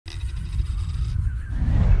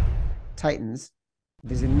Titans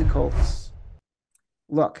visiting the Colts.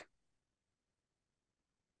 Look,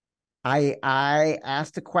 I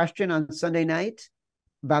asked a question on Sunday night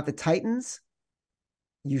about the Titans.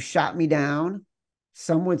 You shot me down.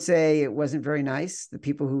 Some would say it wasn't very nice. The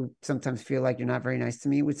people who sometimes feel like you're not very nice to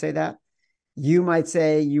me would say that. You might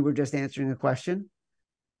say you were just answering a question.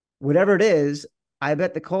 Whatever it is, I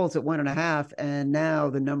bet the Colts at 1.5, and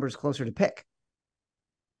now the number's closer to pick.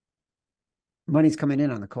 Money's coming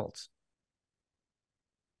in on the Colts.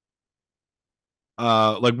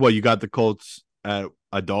 Like what? You got the Colts at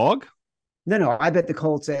a dog? No, I bet the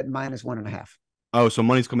Colts at -1.5. Oh, so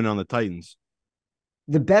money's coming in on the Titans.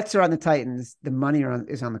 The bets are on the Titans. The money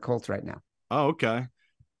is on the Colts right now. Oh, okay.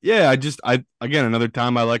 Yeah, I again another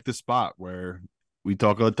time I like the spot where we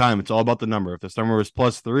talk all the time. It's all about the number. If this number was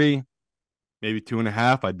 +3, maybe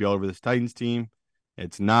 2.5, I'd be all over this Titans team.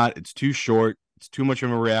 It's not. It's too short. It's too much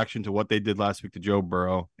of a reaction to what they did last week to Joe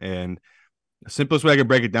Burrow. And the simplest way I can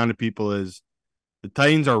break it down to people is the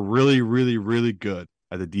Titans are really, really, really good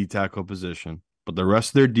at the D tackle position, but the rest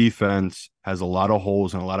of their defense has a lot of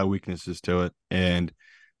holes and a lot of weaknesses to it. And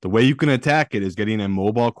the way you can attack it is getting a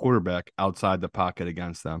mobile quarterback outside the pocket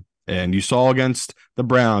against them. And you saw against the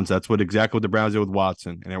Browns, that's exactly what the Browns did with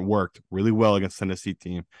Watson, and it worked really well against the Tennessee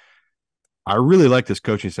team. I really like this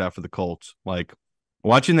coaching staff for the Colts. Like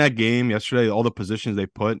watching that game yesterday, all the positions they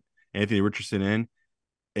put Anthony Richardson in,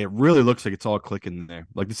 it really looks like it's all clicking there.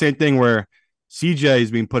 Like the same thing where CJ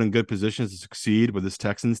is being put in good positions to succeed with this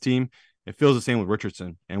Texans team. It feels the same with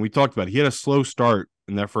Richardson. And we talked about it. He had a slow start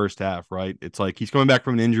in that first half, right? It's like he's coming back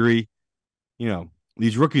from an injury. You know,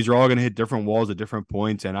 these rookies are all going to hit different walls at different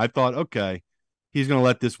points. And I thought, okay, he's going to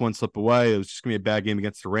let this one slip away. It was just going to be a bad game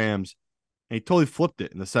against the Rams. And he totally flipped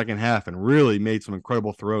it in the second half and really made some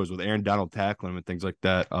incredible throws with Aaron Donald tackling him and things like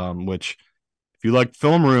that, which if you like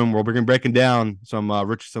film room, we're going to be breaking down some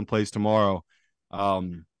Richardson plays tomorrow.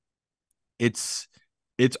 It's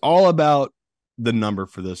all about the number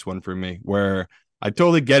for this one for me, where I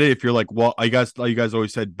totally get it. If you're like, well, you guys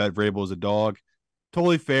always said bet Vrabel as a dog.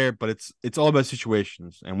 Totally fair, but it's all about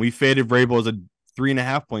situations. And we faded Vrabel as a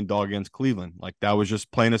 3.5-point dog against Cleveland. Like that was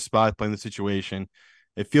just playing a spot, playing the situation.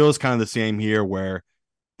 It feels kind of the same here where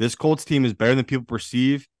this Colts team is better than people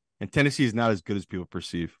perceive, and Tennessee is not as good as people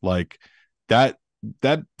perceive. Like that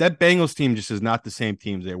Bengals team just is not the same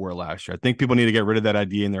teams they were last year. I think people need to get rid of that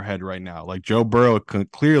idea in their head right now. Like Joe Burrow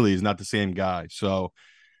clearly is not the same guy. So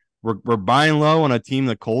we're buying low on a team,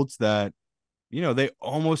 the Colts, that they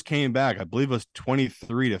almost came back. I believe it was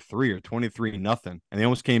 23-3 or 23-0, and they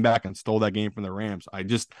almost came back and stole that game from the Rams.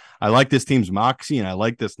 I like this team's moxie, and I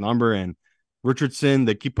like this number. And Richardson,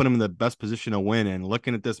 they keep putting him in the best position to win. And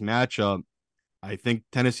looking at this matchup, I think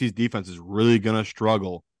Tennessee's defense is really going to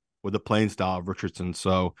struggle with the playing style of Richardson.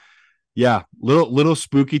 So, yeah, little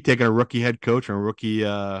spooky taking a rookie head coach and a rookie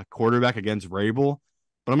quarterback against Vrabel.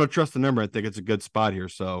 But I'm going to trust the number. I think it's a good spot here.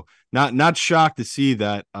 So not shocked to see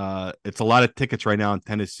that it's a lot of tickets right now in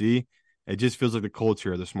Tennessee. It just feels like the Colts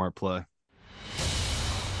here are the smart play.